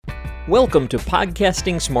Welcome to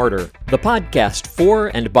Podcasting Smarter, the podcast for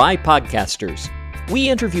and by podcasters. We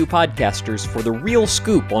interview podcasters for the real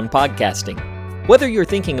scoop on podcasting. Whether you're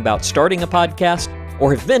thinking about starting a podcast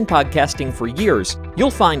or have been podcasting for years,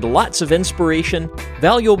 you'll find lots of inspiration,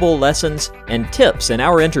 valuable lessons, and tips in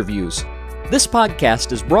our interviews. This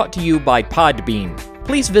podcast is brought to you by Podbean.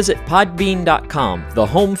 Please visit podbean.com, the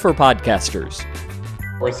home for podcasters.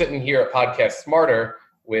 We're sitting here at Podcast Smarter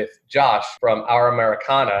with Josh from Our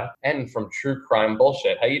Americana and from True Crime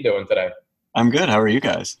Bullshit. How you doing today? I'm good. How are you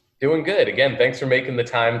guys? Doing good. Again, thanks for making the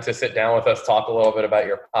time to sit down with us, talk a little bit about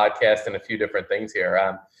your podcast and a few different things here.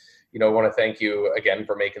 I want to thank you again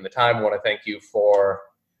for making the time. I want to thank you for,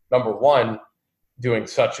 number one, doing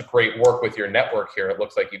such great work with your network here. It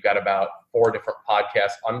looks like you've got about 4 different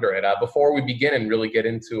podcasts under it. Before we begin and really get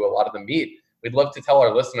into a lot of the meat, we'd love to tell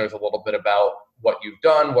our listeners a little bit about what you've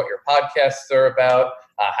done, what your podcasts are about,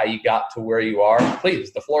 how you got to where you are.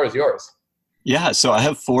 Please, the floor is yours. Yeah, so I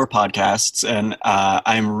have 4 podcasts, and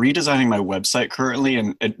I'm redesigning my website currently,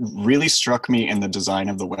 and it really struck me in the design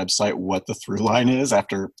of the website what the Throughline is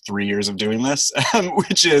after 3 years of doing this,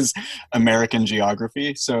 which is American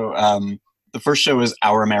geography. So the first show is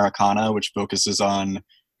Our Americana, which focuses on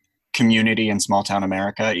community in small town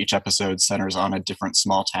America. Each episode centers on a different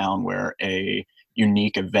small town where a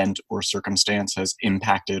unique event or circumstance has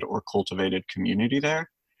impacted or cultivated community there.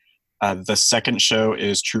 The second show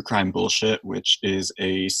is True Crime Bullshit, which is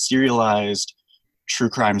a serialized true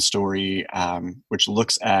crime story which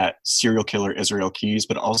looks at serial killer Israel Keys,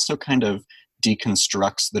 but also kind of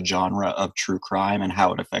deconstructs the genre of true crime and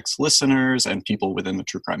how it affects listeners and people within the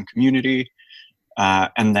true crime community.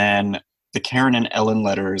 And then the Karen and Ellen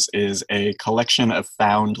Letters is a collection of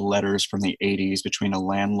found letters from the 80s between a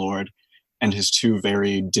landlord and his 2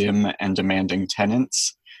 very dim and demanding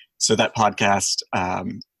tenants. So that podcast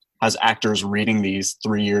has actors reading these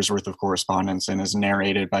 3 years worth of correspondence and is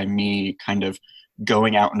narrated by me kind of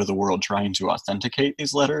going out into the world trying to authenticate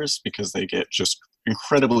these letters because they get just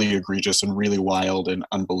incredibly egregious and really wild and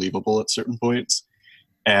unbelievable at certain points.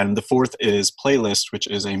 And the fourth is Playlist, which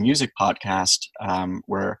is a music podcast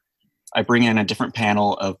where I bring in a different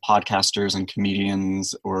panel of podcasters and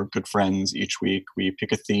comedians or good friends each week. We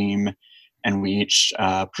pick a theme and we each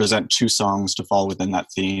present 2 songs to fall within that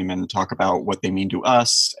theme and talk about what they mean to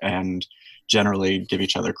us and generally give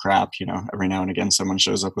each other crap. You know, every now and again someone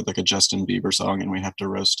shows up with like a Justin Bieber song and we have to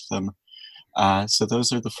roast them. So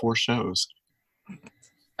those are the 4 shows.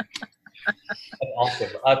 Awesome.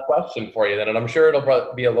 A question for you then, and I'm sure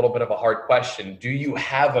it'll be a little bit of a hard question. Do you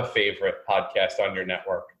have a favorite podcast on your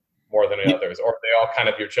network more than others, or are they all kind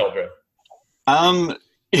of your children?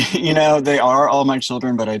 They are all my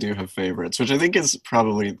children, but I do have favorites, which I think is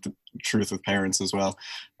probably the truth with parents as well.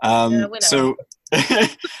 So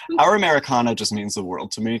Our Americana just means the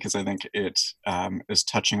world to me because I think it is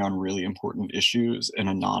touching on really important issues in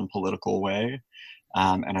a non-political way.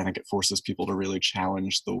 And I think it forces people to really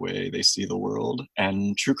challenge the way they see the world.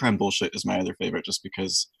 And True Crime Bullshit is my other favorite just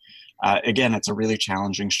because, again, it's a really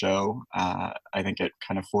challenging show. I think it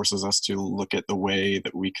kind of forces us to look at the way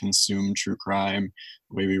that we consume true crime,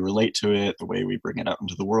 the way we relate to it, the way we bring it out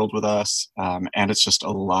into the world with us. And it's just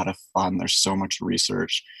a lot of fun. There's so much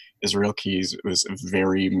research. Israel Keys was a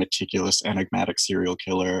very meticulous, enigmatic serial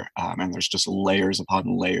killer. And there's just layers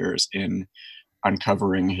upon layers in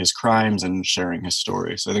uncovering his crimes and sharing his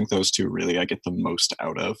story. So I think those 2 really I get the most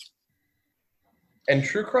out of. And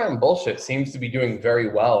True Crime Bullshit seems to be doing very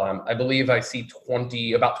well. I believe I see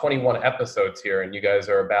about 21 episodes here, and you guys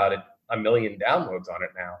are about 1 million downloads on it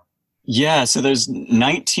now. Yeah, so there's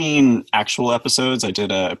 19 actual episodes. I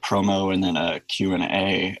did a promo and then a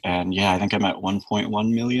Q&A, and yeah, I think I'm at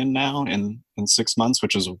 1.1 million now in 6 months,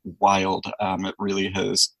 which is wild. It really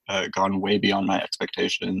has gone way beyond my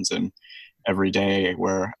expectations, and every day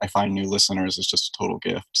where I find new listeners is just a total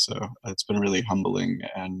gift. So it's been really humbling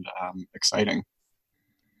and exciting.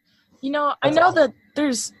 I know that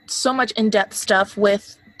there's so much in-depth stuff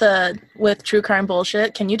with True Crime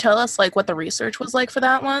Bullshit. Can you tell us like what the research was like for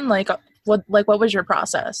that one? What was your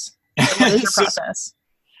process? What is your process?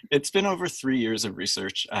 It's been over 3 years of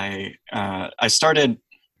research. I started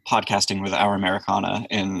podcasting with Our Americana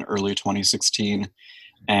in early 2016.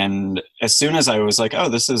 And as soon as I was like, oh,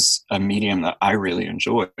 this is a medium that I really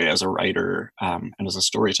enjoy as a writer and as a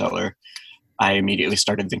storyteller, I immediately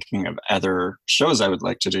started thinking of other shows I would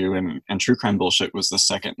like to do. And True Crime Bullshit was the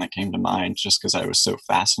second that came to mind just because I was so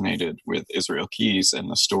fascinated with Israel Keys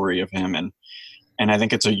and the story of him. And I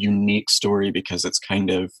think it's a unique story because it's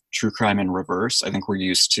kind of true crime in reverse. I think we're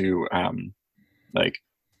used to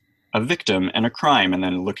a victim and a crime and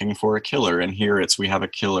then looking for a killer. And here it's, we have a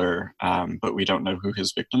killer, but we don't know who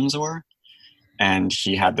his victims were. And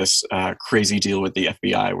he had this crazy deal with the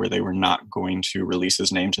FBI where they were not going to release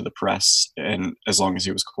his name to the press, and as long as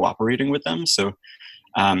he was cooperating with them. So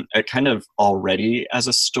it kind of already as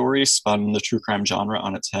a story spun the true crime genre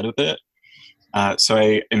on its head a bit. So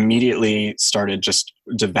I immediately started just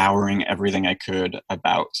devouring everything I could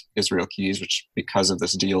about Israel Keys, which because of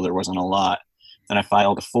this deal, there wasn't a lot. Then I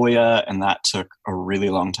filed a FOIA, and that took a really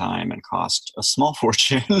long time and cost a small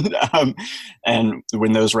fortune. And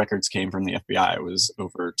when those records came from the FBI, it was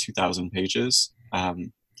over 2,000 pages. So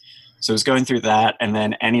I was going through that, and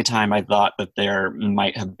then anytime I thought that there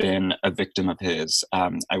might have been a victim of his,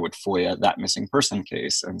 I would FOIA that missing person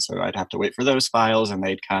case. And so I'd have to wait for those files, and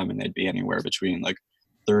they'd come, and they'd be anywhere between like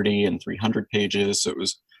 30 and 300 pages. So it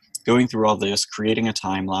was going through all this, creating a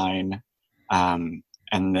timeline,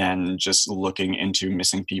 and then just looking into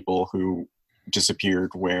missing people who disappeared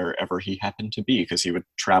wherever he happened to be, because he would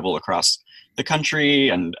travel across the country,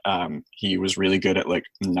 and he was really good at like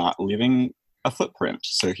not leaving a footprint.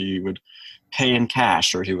 So he would pay in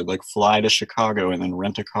cash, or he would like fly to Chicago and then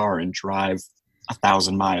rent a car and drive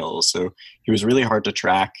 1,000 miles. So he was really hard to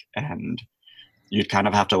track, and you'd kind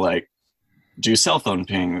of have to like do cell phone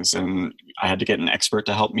pings, and I had to get an expert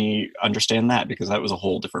to help me understand that, because that was a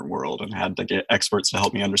whole different world, and had to get experts to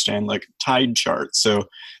help me understand like tide charts. So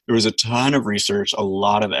there was a ton of research, a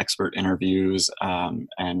lot of expert interviews,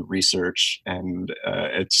 and research, and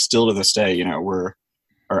it's still to this day, you know,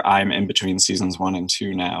 I'm in between seasons 1 and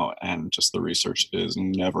 2 now, and just the research is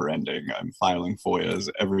never ending. I'm filing FOIAs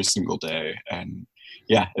every single day, and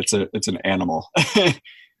yeah, it's an animal.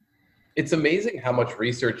 It's amazing how much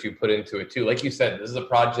research you put into it too. Like you said, this is a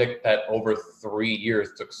project that over 3 years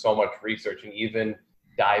took so much research, and even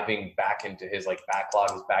diving back into his like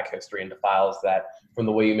backlog, his back history, into files that, from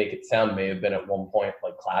the way you make it sound, may have been at one point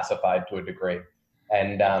like classified to a degree.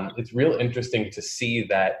 And it's real interesting to see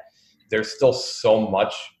that there's still so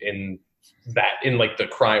much in like the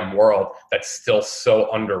crime world that's still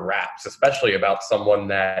so under wraps, especially about someone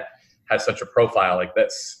that has such a profile like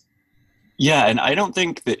this. Yeah, and I don't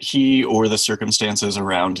think that he or the circumstances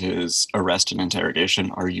around his arrest and interrogation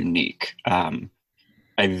are unique. I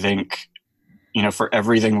think, you know, for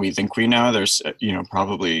everything we think we know, there's, you know,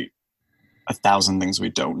 probably 1,000 things we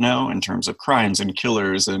don't know in terms of crimes and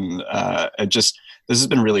killers, and this has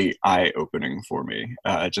been really eye-opening for me,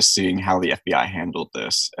 just seeing how the FBI handled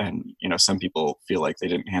this. And, you know, some people feel like they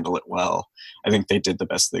didn't handle it well. I think they did the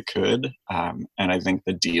best they could, and I think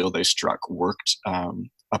the deal they struck worked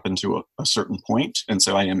up into a certain point. And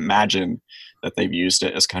so I imagine that they've used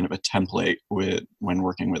it as kind of a template when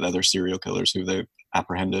working with other serial killers who they've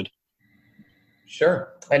apprehended.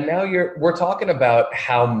 Sure. And now we're talking about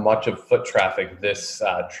how much of foot traffic this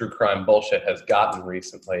true crime bullshit has gotten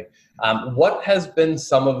recently. What has been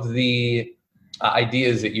some of the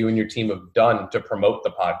ideas that you and your team have done to promote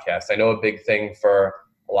the podcast? I know a big thing for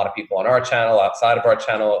a lot of people on our channel, outside of our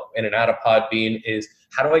channel, in and out of Podbean, is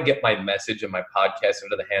how do I get my message and my podcast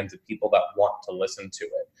into the hands of people that want to listen to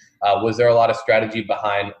it? Was there a lot of strategy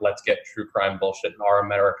behind let's get true crime bullshit and our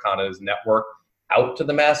Americana's network out to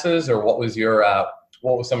the masses, or what was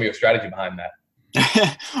some of your strategy behind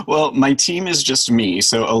that? Well, my team is just me,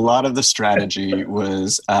 so a lot of the strategy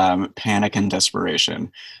was panic and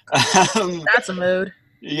desperation. That's a mood.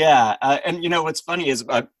 Yeah, and you know what's funny is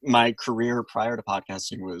my career prior to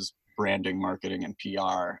podcasting was branding, marketing, and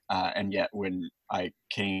PR, and yet when I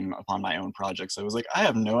came upon my own projects, I was like, I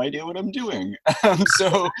have no idea what I'm doing.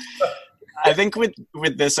 So I think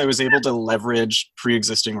with this, I was able to leverage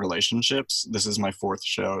pre-existing relationships. This is my 4th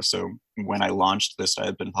show. So when I launched this, I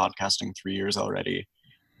had been podcasting 3 years already.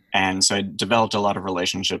 And so I developed a lot of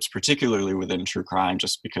relationships, particularly within true crime,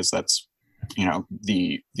 just because that's, you know,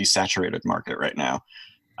 the saturated market right now.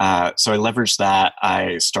 So I leveraged that.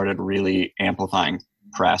 I started really amplifying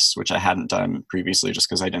press, which I hadn't done previously just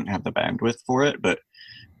because I didn't have the bandwidth for it. But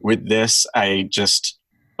with this, I just,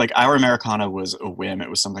 like, Our Americana was a whim. It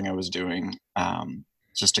was something I was doing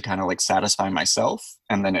just to kind of like satisfy myself.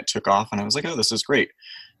 And then it took off, and I was like, oh, this is great.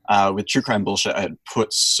 With True Crime Bullshit, I had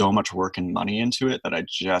put so much work and money into it that I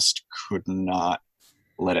just could not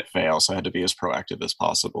let it fail. So I had to be as proactive as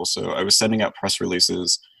possible. So I was sending out press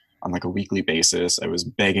releases on like a weekly basis. I was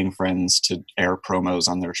begging friends to air promos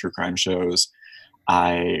on their true crime shows.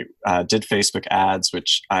 I did Facebook ads,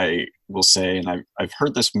 which I will say, and I've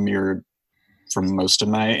heard this mirrored from most of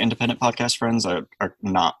my independent podcast friends, are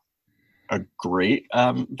not a great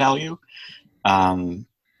value.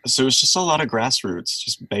 So it's just a lot of grassroots,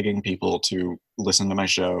 just begging people to listen to my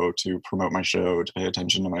show, to promote my show, to pay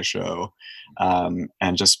attention to my show,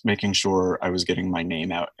 and just making sure I was getting my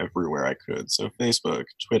name out everywhere I could. So Facebook,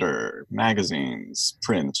 Twitter, magazines,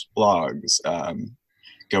 print, blogs,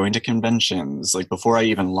 going to conventions. Like before I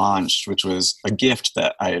even launched, which was a gift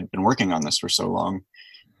that I had been working on this for so long,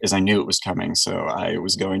 is I knew it was coming. So I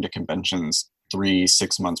was going to conventions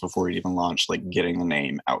 3-6 months before it even launched, like getting the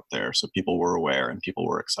name out there so people were aware and people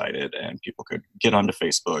were excited and people could get onto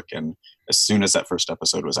Facebook. And as soon as that first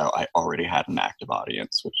episode was out, I already had an active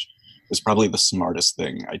audience, which was probably the smartest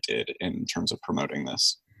thing I did in terms of promoting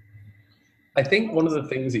this. I think one of the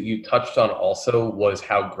things that you touched on also was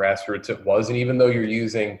how grassroots it was. And even though you're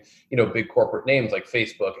using, big corporate names like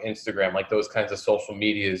Facebook, Instagram, like those kinds of social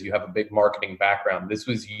medias, you have a big marketing background. This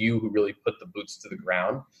was you who really put the boots to the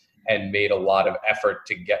ground and made a lot of effort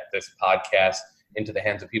to get this podcast into the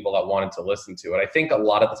hands of people that wanted to listen to it. I think a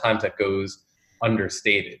lot of the times that goes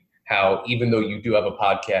understated, how even though you do have a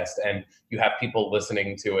podcast and you have people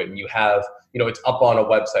listening to it and you have, it's up on a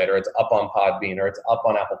website or it's up on Podbean or it's up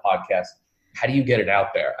on Apple Podcasts, how do you get it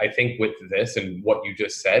out there? I think with this and what you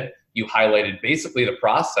just said, you highlighted basically the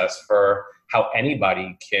process for how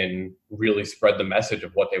anybody can really spread the message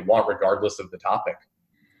of what they want, regardless of the topic.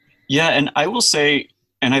 Yeah, and I will say,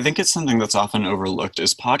 and I think it's something that's often overlooked,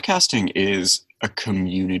 is podcasting is a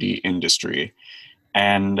community industry.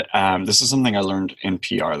 And this is something I learned in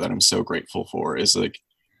PR that I'm so grateful for, is like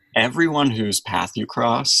everyone whose path you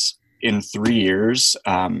cross in 3 years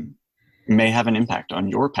may have an impact on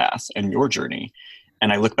your path and your journey.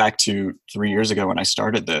 And I look back to 3 years ago when I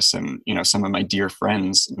started this, and some of my dear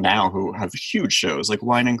friends now who have huge shows like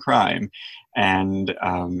Wine and Crime and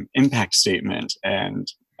Impact Statement and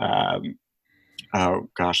oh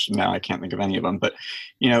gosh, now I can't think of any of them, but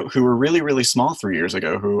who were really, really small 3 years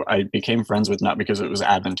ago, who I became friends with, not because it was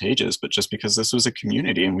advantageous, but just because this was a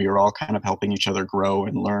community and we were all kind of helping each other grow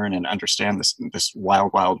and learn and understand this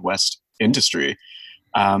wild, wild west industry.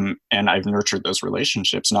 And I've nurtured those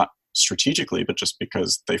relationships, not strategically, but just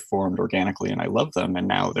because they formed organically and I love them. And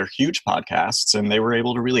now they're huge podcasts and they were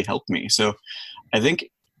able to really help me. So I think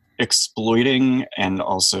exploiting and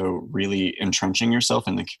also really entrenching yourself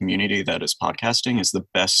in the community that is podcasting is the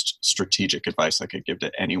best strategic advice I could give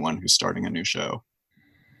to anyone who's starting a new show.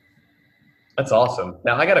 That's awesome.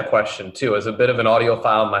 Now I got a question too. As a bit of an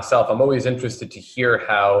audiophile myself, I'm always interested to hear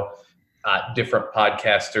how different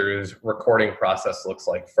podcasters' recording process looks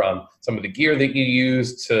like, from some of the gear that you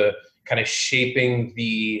use to kind of shaping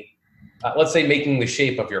the, let's say making the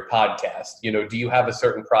shape of your podcast. Do you have a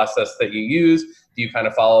certain process that you use? Do you kind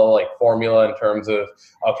of follow like formula in terms of,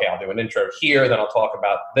 okay, I'll do an intro here, then I'll talk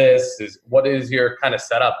about this? What is your kind of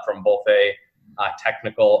setup from both a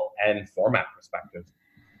technical and format perspective?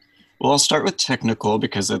 Well, I'll start with technical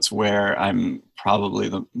because that's where I'm probably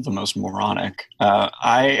the most moronic.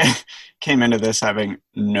 I came into this having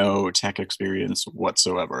no tech experience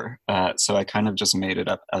whatsoever. So I kind of just made it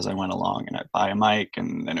up as I went along, and I'd buy a mic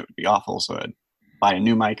and then it would be awful. So I'd buy a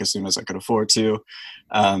new mic as soon as I could afford to.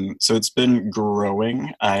 So it's been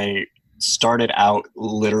growing. I started out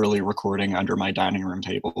literally recording under my dining room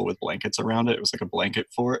table with blankets around it. It was like a blanket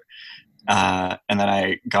fort. And then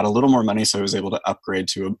I got a little more money, so I was able to upgrade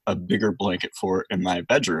to a bigger blanket fort in my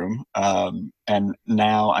bedroom. And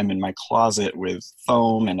now I'm in my closet with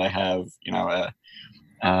foam, and I have,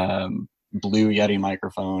 a Blue Yeti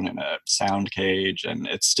microphone and a sound cage, and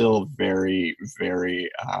it's still very,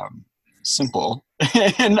 very simple.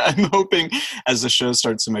 And I'm hoping as the show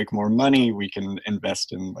starts to make more money, we can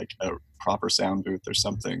invest in like a proper sound booth or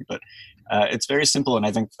something. But it's very simple, and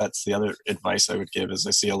I think that's the other advice I would give. Is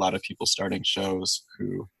I see a lot of people starting shows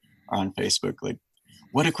who are on Facebook, like,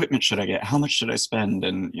 what equipment should I get? How much should I spend?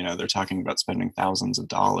 And they're talking about spending thousands of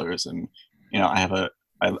dollars. And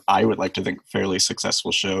I would like to think fairly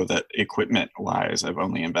successful show that equipment wise, I've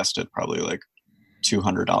only invested probably like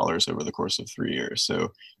 $200 over the course of 3 years.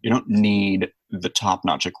 So you don't need the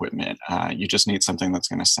top-notch equipment. You just need something that's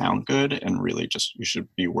going to sound good, and really just you should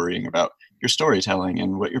be worrying about your storytelling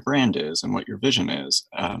and what your brand is and what your vision is,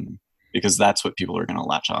 because that's what people are going to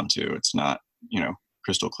latch onto. It's not,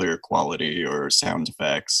 crystal clear quality or sound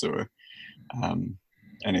effects or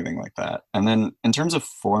anything like that. And then in terms of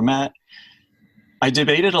format, I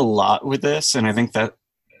debated a lot with this, and I think that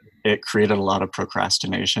it created a lot of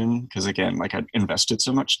procrastination because, again, like I'd invested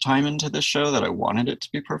so much time into this show that I wanted it to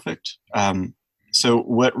be perfect. So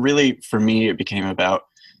what really, for me, it became about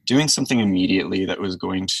doing something immediately that was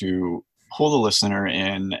going to pull the listener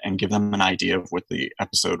in and give them an idea of what the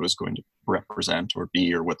episode was going to represent or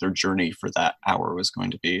be, or what their journey for that hour was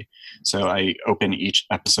going to be. So I open each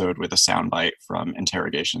episode with a soundbite from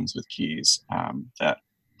Interrogations with Keys that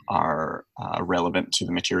are relevant to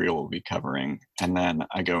the material we'll be covering. And then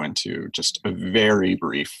I go into just a very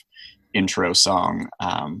brief intro song,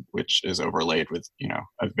 which is overlaid with,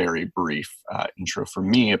 a very brief intro for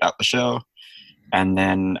me about the show. And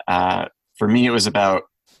then for me, it was about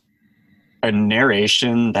a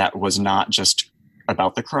narration that was not just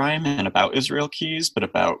about the crime and about Israel Keys, but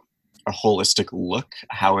about a holistic look,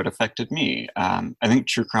 how it affected me. I think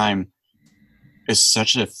true crime is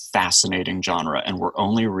such a fascinating genre, and we're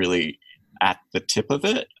only really at the tip of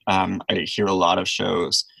it. I hear a lot of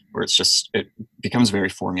shows where it becomes very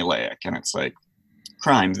formulaic, and it's like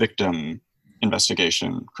crime, victim,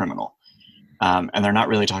 investigation, criminal. And they're not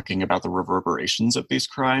really talking about the reverberations of these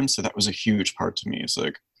crimes. So that was a huge part to me. It's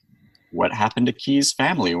like, what happened to Key's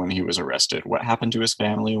family when he was arrested? What happened to his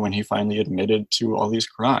family when he finally admitted to all these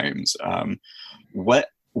crimes?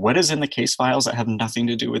 What is in the case files that have nothing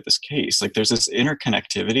to do with this case? Like, there's this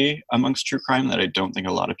interconnectivity amongst true crime that I don't think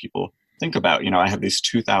a lot of people think about. I have these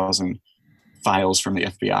 2,000 files from the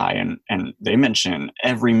FBI, and they mention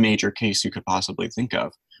every major case you could possibly think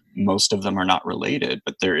of. Most of them are not related,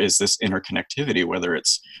 but there is this interconnectivity, whether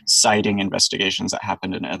it's citing investigations that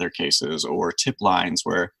happened in other cases or tip lines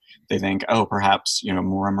where they think, oh, perhaps,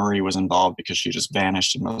 Maura Murray was involved because she just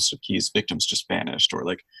vanished and most of Key's victims just vanished, or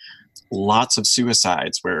like lots of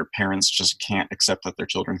suicides where parents just can't accept that their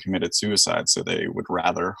children committed suicide. So they would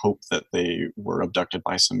rather hope that they were abducted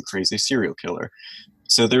by some crazy serial killer.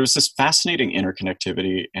 So there was this fascinating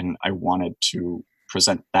interconnectivity, and I wanted to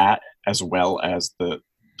present that as well as the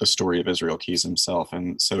story of Israel Keys himself.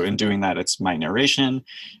 And so in doing that, it's my narration,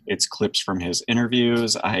 it's clips from his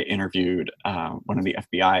interviews. I interviewed one of the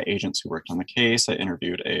FBI agents who worked on the case. I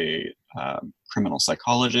interviewed a criminal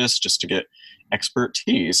psychologist just to get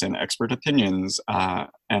expertise and expert opinions.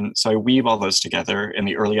 And so I weave all those together. In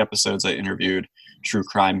the early episodes, I interviewed true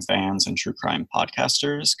crime fans and true crime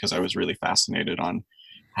podcasters because I was really fascinated on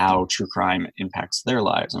how true crime impacts their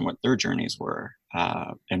lives and what their journeys were.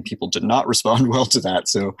 And people did not respond well to that.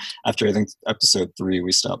 So after, I think, episode 3,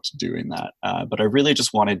 we stopped doing that. But I really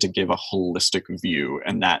just wanted to give a holistic view,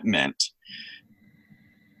 and that meant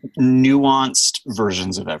nuanced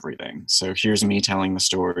versions of everything. So here's me telling the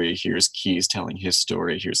story, here's Keys telling his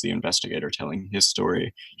story, here's the investigator telling his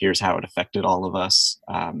story, here's how it affected all of us.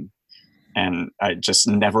 And I just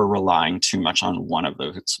never relying too much on one of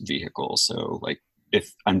those vehicles. So like,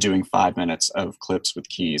 if I'm doing 5 minutes of clips with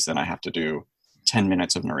Keys, then I have to do 10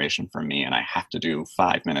 minutes of narration from me, and I have to do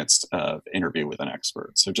 5 minutes of interview with an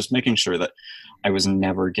expert. So just making sure that I was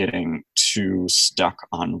never getting too stuck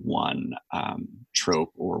on one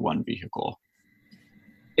trope or one vehicle.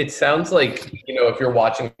 It sounds like, if you're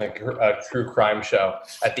watching a true crime show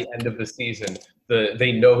at the end of the season,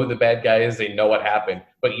 they know who the bad guy is, they know what happened,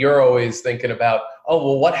 but you're always thinking about, oh,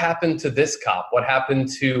 well, what happened to this cop? What happened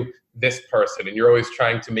to this person? And you're always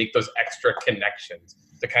trying to make those extra connections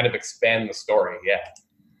to kind of expand the story.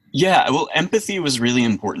 Yeah, well, empathy was really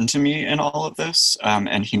important to me in all of this,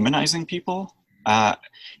 and humanizing people.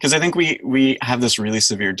 Because I think we have this really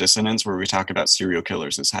severe dissonance where we talk about serial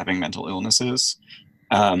killers as having mental illnesses,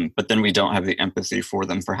 but then we don't have the empathy for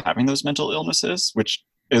them for having those mental illnesses, which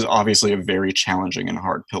is obviously a very challenging and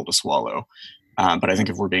hard pill to swallow. But I think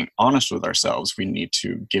if we're being honest with ourselves, we need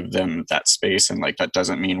to give them that space. And like, that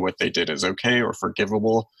doesn't mean what they did is okay or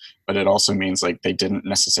forgivable, but it also means like they didn't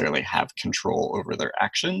necessarily have control over their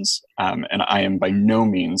actions. And I am by no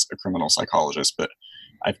means a criminal psychologist, but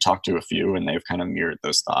I've talked to a few and they've kind of mirrored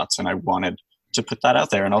those thoughts. And I wanted to put that out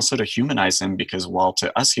there and also to humanize him, because while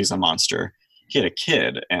to us he's a monster, he had a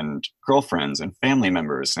kid and girlfriends and family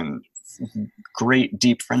members and great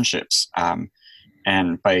deep friendships.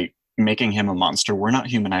 And by making him a monster, we're not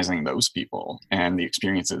humanizing those people and the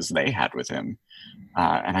experiences they had with him.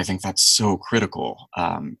 And I think that's so critical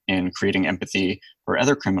in creating empathy for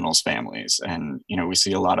other criminals' families. And, we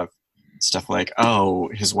see a lot of stuff like, oh,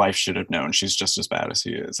 his wife should have known, she's just as bad as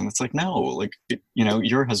he is. And it's like, no, like,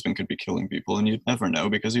 your husband could be killing people and you'd never know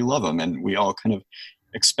because you love him. And we all kind of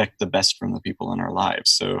expect the best from the people in our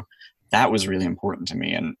lives. So that was really important to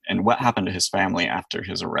me. And what happened to his family after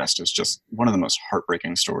his arrest is just one of the most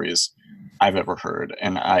heartbreaking stories I've ever heard.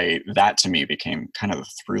 And that to me became kind of the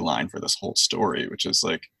through line for this whole story, which is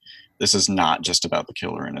like, this is not just about the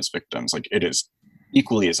killer and his victims. Like, it is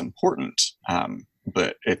equally as important,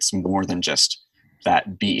 but it's more than just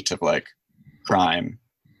that beat of like crime,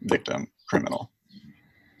 victim, criminal.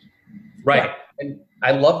 Right. And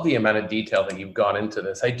I love the amount of detail that you've gone into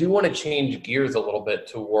this. I do want to change gears a little bit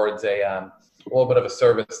towards a little bit of a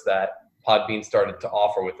service that Podbean started to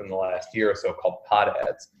offer within the last year or so called Pod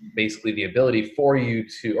Ads. Basically, the ability for you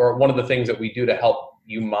to, or one of the things that we do to help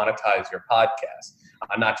you monetize your podcast.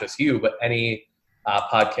 Not just you, but any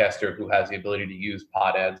podcaster who has the ability to use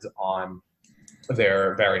Pod Ads on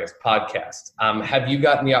their various podcasts. Have you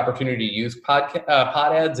gotten the opportunity to use Pod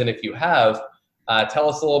Ads? And if you have, tell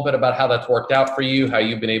us a little bit about how that's worked out for you, how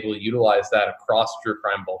you've been able to utilize that across True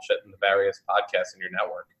Crime Bullshit and the various podcasts in your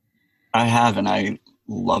network. I have, and I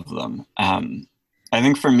love them. I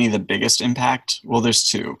think for me, the biggest impact, well, there's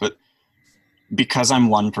two, but because I'm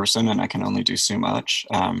one person and I can only do so much,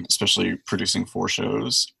 especially producing 4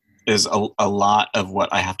 shows, is a lot of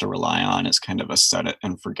what I have to rely on is kind of a set it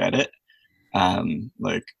and forget it.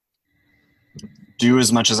 Like, do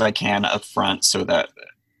as much as I can up front so that,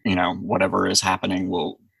 whatever is happening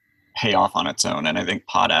will pay off on its own. And I think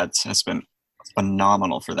Pod Ads has been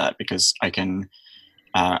phenomenal for that, because I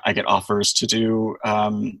get offers to do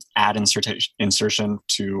ad insertion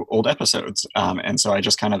to old episodes. And so I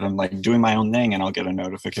just kind of am like doing my own thing, and I'll get a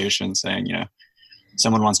notification saying,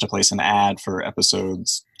 someone wants to place an ad for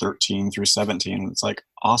episodes 13 through 17. And it's like,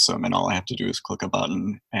 awesome. And all I have to do is click a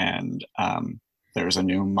button, and there's a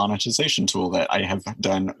new monetization tool that I have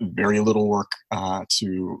done very little work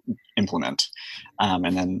to implement.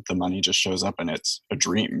 And then the money just shows up, and it's a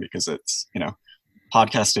dream, because it's,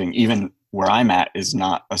 podcasting, even where I'm at, is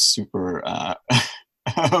not a super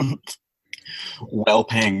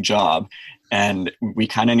well-paying job. And we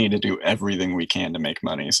kind of need to do everything we can to make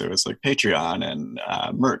money. So it's like Patreon and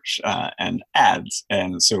merch and ads.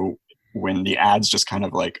 And so when the ads just kind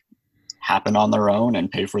of like happen on their own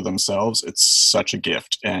and pay for themselves, it's such a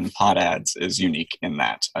gift. And Pod Ads is unique in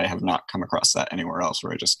that. I have not come across that anywhere else,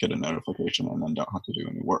 where I just get a notification and then don't have to do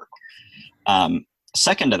any work.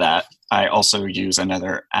 Second to that, I also use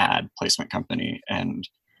another ad placement company, and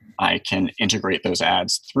I can integrate those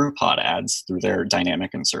ads through Pod Ads through their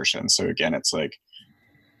dynamic insertion. So again, it's like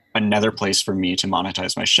another place for me to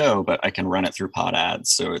monetize my show, but I can run it through Pod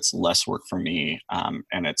Ads. So it's less work for me.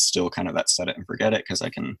 And it's still kind of that set it and forget it, because I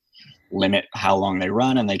can limit how long they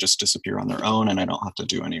run and they just disappear on their own. And I don't have to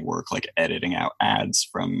do any work like editing out ads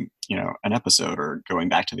from, an episode, or going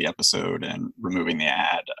back to the episode and removing the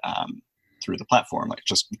ad through the platform. Like,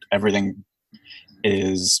 just everything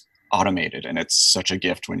is automated, and it's such a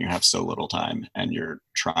gift when you have so little time and you're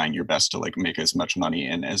trying your best to like make as much money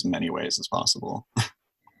in as many ways as possible.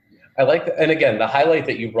 I like that. And again, the highlight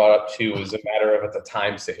that you brought up too is a matter of it's a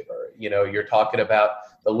time saver. You're talking about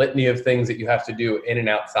the litany of things that you have to do in and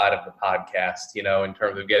outside of the podcast, in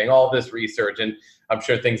terms of getting all this research, and I'm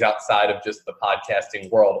sure things outside of just the podcasting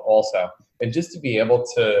world also. And just to be able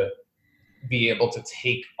to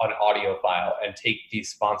take an audio file and take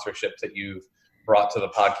these sponsorships that you've brought to the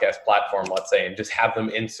podcast platform, let's say, and just have them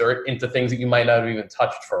insert into things that you might not have even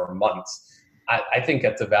touched for months. I think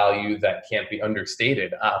that's a value that can't be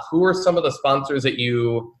understated. Who are some of the sponsors that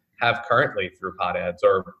you have currently through Pod Ads,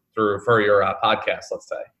 or for your podcast, let's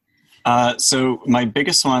say? So my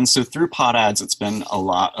biggest one, through Pod Ads, it's been a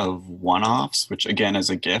lot of one-offs, which again is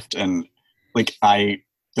a gift. And like,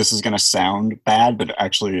 this is going to sound bad, but it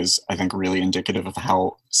actually is, I think, really indicative of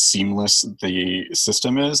how seamless the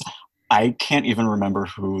system is. I can't even remember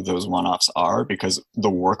who those one-offs are, because the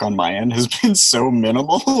work on my end has been so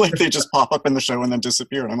minimal. Like, they just pop up in the show and then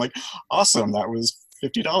disappear. And I'm like, awesome, that was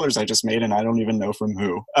 $50 I just made, and I don't even know from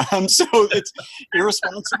who. So it's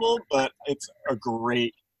irresponsible, but it's a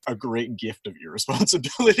great gift of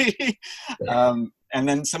irresponsibility. And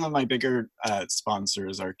then some of my bigger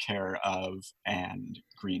sponsors are Care of and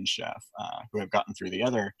Green Chef, who I've gotten through the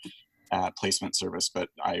other placement service, but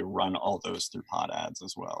I run all those through Pod Ads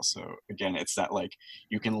as well. So again, it's that like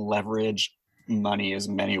you can leverage money as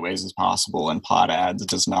many ways as possible, and Pod Ads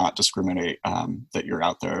does not discriminate that you're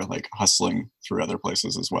out there like hustling through other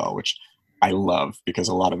places as well, which I love, because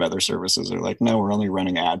a lot of other services are like, no, we're only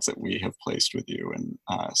running ads that we have placed with you. And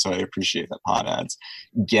so I appreciate that Pod Ads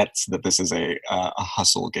gets that this is a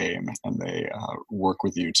hustle game, and they work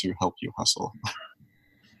with you to help you hustle.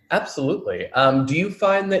 Absolutely. Do you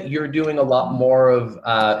find that you're doing a lot more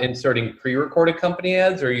of inserting pre-recorded company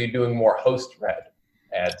ads, or are you doing more host-read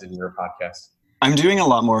ads in your podcast? I'm doing a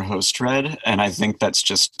lot more host-read, and I think that's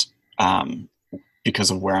just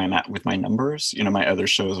because of where I'm at with my numbers. My other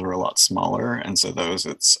shows are a lot smaller, and so those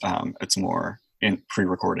it's more in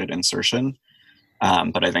pre-recorded insertion.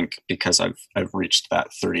 But I think because I've reached that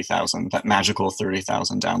magical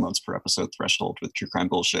 30,000 downloads per episode threshold with True Crime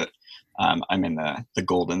Bullshit, I'm in the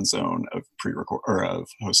golden zone of pre-record or of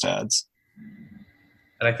host ads.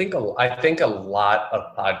 And I think a lot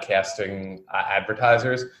of podcasting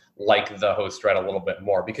advertisers like the host read a little bit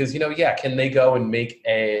more because, can they go and make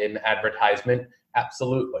an advertisement?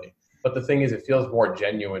 Absolutely. But the thing is, it feels more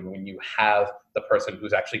genuine when you have the person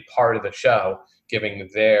who's actually part of the show giving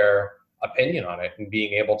their opinion on it and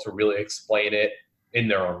being able to really explain it in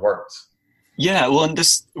their own words. Yeah, well, and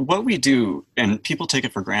what we do, and people take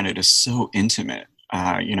it for granted, is so intimate.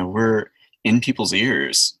 We're in people's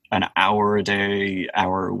ears an hour a day,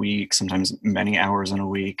 hour a week, sometimes many hours in a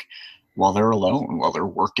week, while they're alone, while they're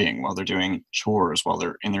working, while they're doing chores, while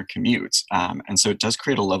they're in their commutes. And so it does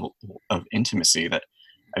create a level of intimacy that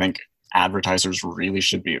I think advertisers really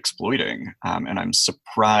should be exploiting. And I'm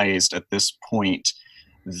surprised at this point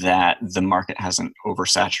that the market hasn't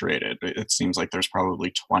oversaturated. It seems like there's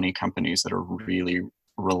probably 20 companies that are really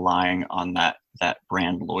relying on that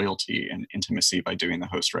brand loyalty and intimacy by doing the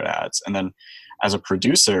host read ads. And then as a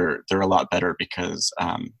producer, they're a lot better because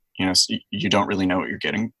you don't really know what you're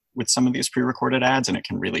getting with some of these pre-recorded ads, and it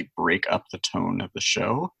can really break up the tone of the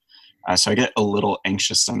show. So I get a little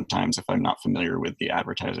anxious sometimes if I'm not familiar with the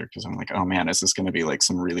advertiser, because I'm like, oh man, is this going to be like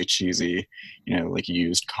some really cheesy, like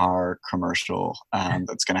used car commercial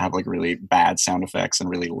that's going to have like really bad sound effects and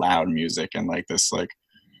really loud music and like this like,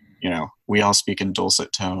 we all speak in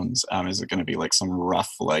dulcet tones. Is it going to be like some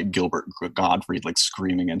rough like Gilbert Gottfried like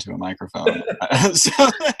screaming into a microphone?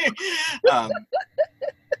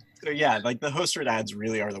 So yeah, like the host read ads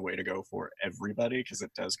really are the way to go for everybody because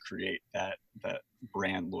it does create that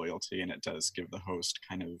brand loyalty, and it does give the host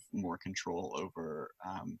kind of more control over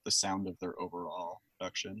the sound of their overall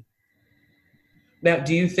production. Now,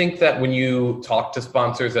 do you think that when you talk to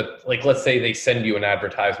sponsors that, like, let's say they send you an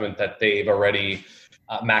advertisement that they've already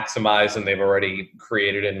maximized and they've already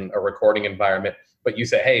created in a recording environment, but you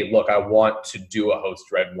say, hey, look, I want to do a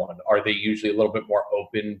host read one. Are they usually a little bit more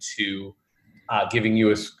open to giving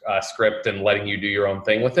you a script and letting you do your own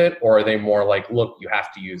thing with it? Or are they more like, look, you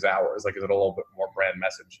have to use ours? Like, is it a little bit more brand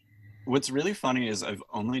message? What's really funny is I've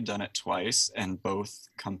only done it twice, and both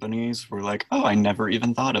companies were like, oh, I never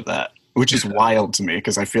even thought of that, which is wild to me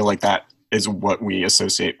because I feel like that is what we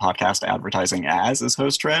associate podcast advertising as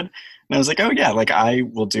host read. And I was like, oh yeah, like I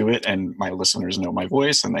will do it, and my listeners know my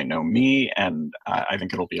voice and they know me, and I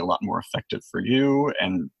think it'll be a lot more effective for you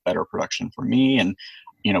and better production for me. And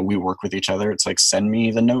we work with each other. It's like, send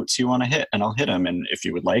me the notes you want to hit and I'll hit them. And if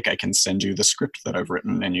you would like, I can send you the script that I've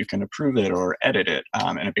written and you can approve it or edit it.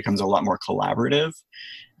 And it becomes a lot more collaborative.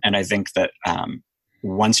 And I think that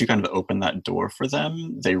once you kind of open that door for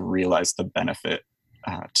them, they realize the benefit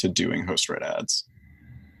to doing host read ads.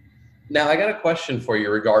 Now, I got a question for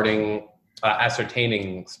you regarding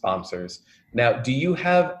ascertaining sponsors. Now, do you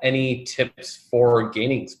have any tips for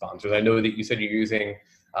gaining sponsors? I know that you said you're using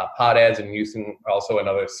pod ads and using also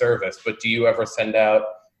another service, but do you ever send out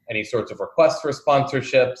any sorts of requests for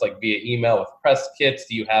sponsorships, like via email with press kits?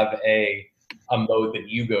 Do you have a mode that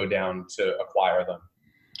you go down to acquire them?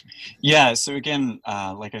 Yeah, so again,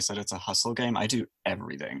 like I said, it's a hustle game. I do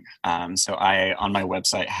everything. So I, on my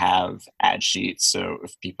website, have ad sheets. So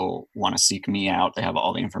if people want to seek me out, they have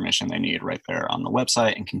all the information they need right there on the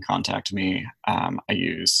website and can contact me. I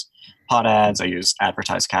use pod ads. I use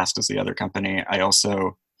AdvertiseCast as the other company. I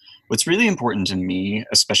also, what's really important to me,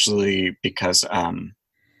 especially because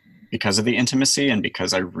of the intimacy and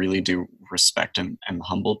because I really do respect and am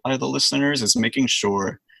humbled by the listeners, is making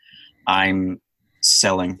sure I'm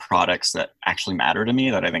selling products that actually matter to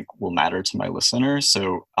me, that I think will matter to my listeners.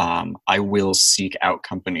 So I will seek out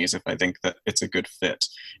companies if I think that it's a good fit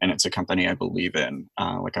and it's a company I believe in.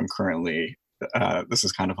 Like I'm currently, this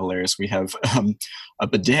is kind of hilarious. We have a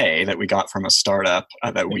bidet that we got from a startup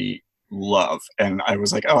that we love, and I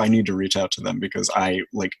was like, oh, I need to reach out to them because I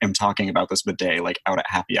like am talking about this bidet like out at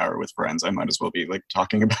happy hour with friends. I might as well be like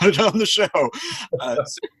talking about it on the show.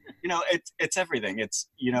 So, it's everything. It's,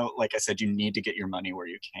 like I said, you need to get your money where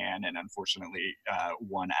you can, and unfortunately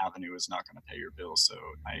one avenue is not going to pay your bills. So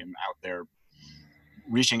I am out there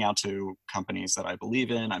reaching out to companies that I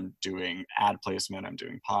believe in. I'm doing ad placement, I'm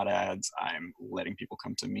doing pod ads, I'm letting people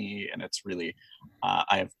come to me, and it's really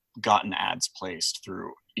I have gotten ads placed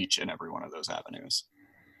through each and every one of those avenues.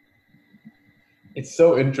 It's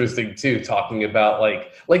so interesting too, talking about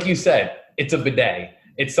like you said, it's a bidet.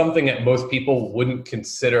 It's something that most people wouldn't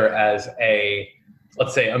consider as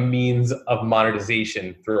let's say a means of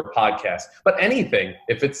monetization through a podcast. But anything,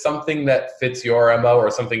 if it's something that fits your MO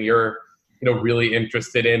or something you're really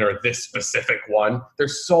interested in, or this specific one,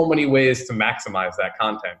 there's so many ways to maximize that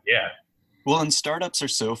content. Yeah. Well, and startups are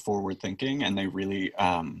so forward thinking, and they really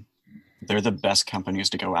they're the best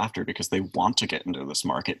companies to go after because they want to get into this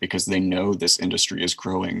market because they know this industry is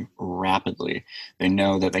growing rapidly. They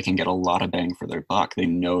know that they can get a lot of bang for their buck. They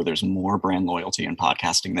know there's more brand loyalty in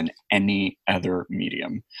podcasting than any other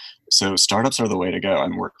medium. So startups are the way to go.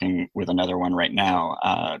 I'm working with another one right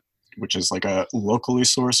now, which is like a locally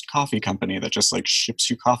sourced coffee company that just like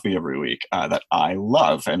ships you coffee every week that I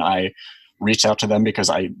love. And I reached out to them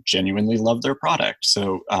because I genuinely love their product.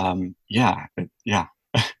 So yeah.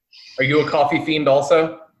 Are you a coffee fiend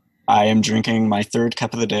also? I am drinking my third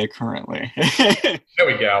cup of the day currently. There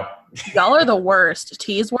we go. Y'all are the worst.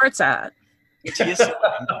 Tea's where it's at. Tea is so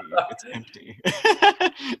empty. It's empty.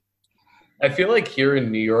 I feel like here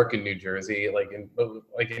in New York and New Jersey, like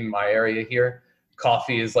in my area here,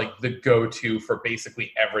 coffee is like the go-to for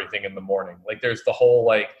basically everything in the morning. Like there's the whole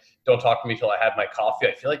like, don't talk to me till I have my coffee.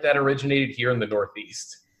 I feel like that originated here in the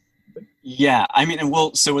Northeast. Yeah, I mean,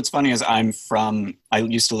 well, so what's funny is I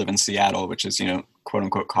used to live in Seattle, which is, quote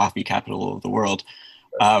unquote coffee capital of the world.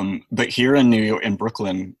 But here in New York, in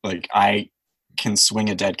Brooklyn, like I can swing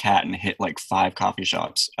a dead cat and hit like 5 coffee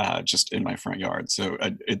shops just in my front yard. So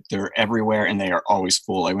they're everywhere and they are always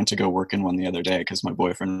full. I went to go work in one the other day because my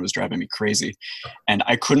boyfriend was driving me crazy. And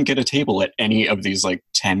I couldn't get a table at any of these like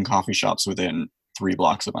 10 coffee shops within 3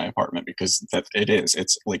 blocks of my apartment because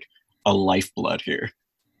it's like a lifeblood here.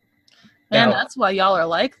 And that's why y'all are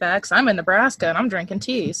like that, because I'm in Nebraska and I'm drinking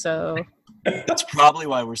tea, so... That's probably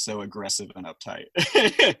why we're so aggressive and uptight.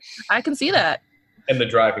 I can see that. And the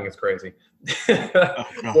driving is crazy.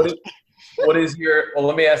 Oh, what is your... Well,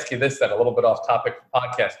 let me ask you this then, a little bit off topic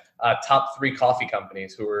podcast. Top 3 coffee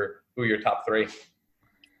companies. Who are your top 3?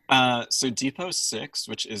 So Depot 6,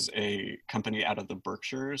 which is a company out of the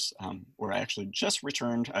Berkshires, where I actually just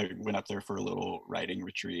returned. I went up there for a little writing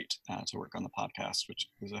retreat to work on the podcast, which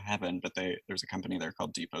was a heaven, but there's a company there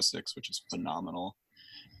called Depot 6, which is phenomenal.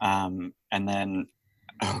 And then,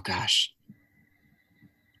 oh gosh,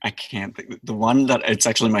 I can't think. The one that it's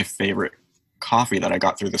actually my favorite coffee that I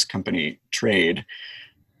got through this company trade,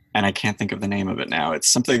 and I can't think of the name of it now. It's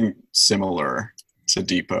something similar to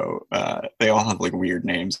Depot. They all have like weird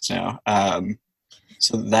names now.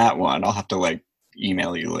 So that one, I'll have to like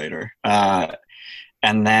email you later.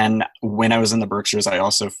 And then when I was in the Berkshires, I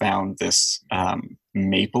also found this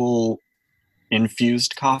maple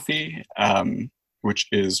infused coffee, which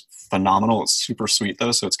is phenomenal. It's super sweet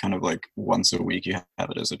though, so it's kind of like once a week you have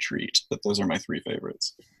it as a treat. But those are my 3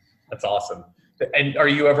 favorites. That's awesome. And are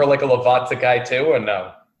you ever like a Lavazza guy too, or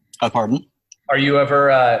no? Pardon? Are you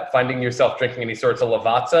ever finding yourself drinking any sorts of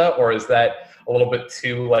Lavazza, or is that a little bit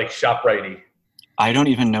too like ShopRite-y? I don't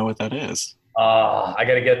even know what that is. I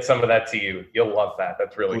got to get some of that to you. You'll love that.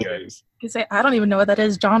 That's really good. You say, I don't even know what that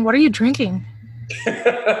is. John, what are you drinking?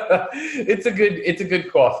 It's a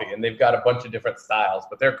good coffee, and they've got a bunch of different styles,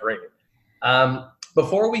 but they're great.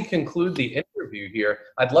 Before we conclude the interview here,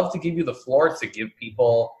 I'd love to give you the floor to give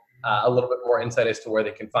people a little bit more insight as to where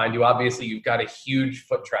they can find you. Obviously, you've got a huge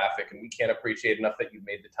foot traffic, and we can't appreciate enough that you've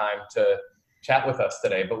made the time to chat with us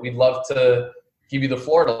today. But we'd love to give you the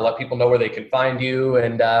floor to let people know where they can find you,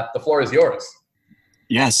 and the floor is yours.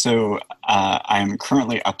 Yeah, so I'm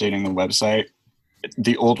currently updating the website.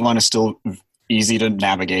 The old one is still easy to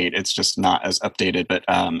navigate. It's just not as updated, but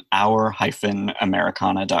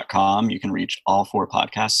our-americana.com. You can reach all 4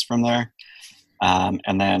 podcasts from there.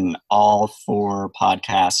 And then all 4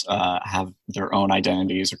 podcasts have their own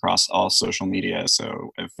identities across all social media. So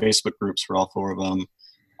I have Facebook groups for all 4 of them.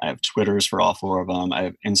 I have Twitters for all 4 of them. I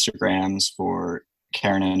have Instagrams for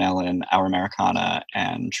Karen and Ellen, Our Americana,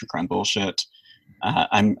 and True Crime Bullshit.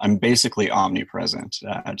 I'm basically omnipresent.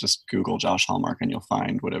 Just Google Josh Hallmark and you'll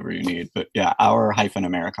find whatever you need. But yeah,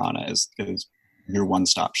 Our-Americana is your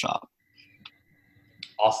one-stop shop.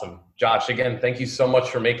 Awesome. Josh, again, thank you so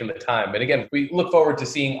much for making the time. And again, we look forward to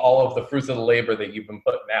seeing all of the fruits of the labor that you've been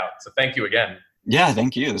putting out. So thank you again. Yeah,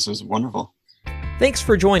 thank you. This was wonderful. Thanks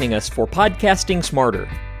for joining us for Podcasting Smarter.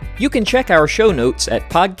 You can check our show notes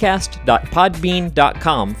at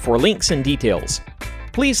podcast.podbean.com for links and details.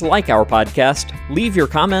 Please like our podcast, leave your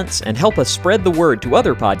comments, and help us spread the word to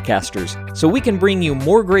other podcasters so we can bring you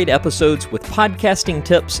more great episodes with podcasting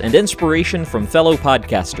tips and inspiration from fellow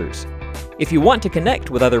podcasters. If you want to connect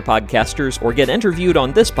with other podcasters or get interviewed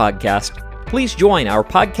on this podcast, please join our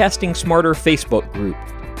Podcasting Smarter Facebook group.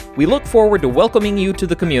 We look forward to welcoming you to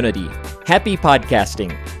the community. Happy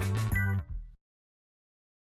podcasting!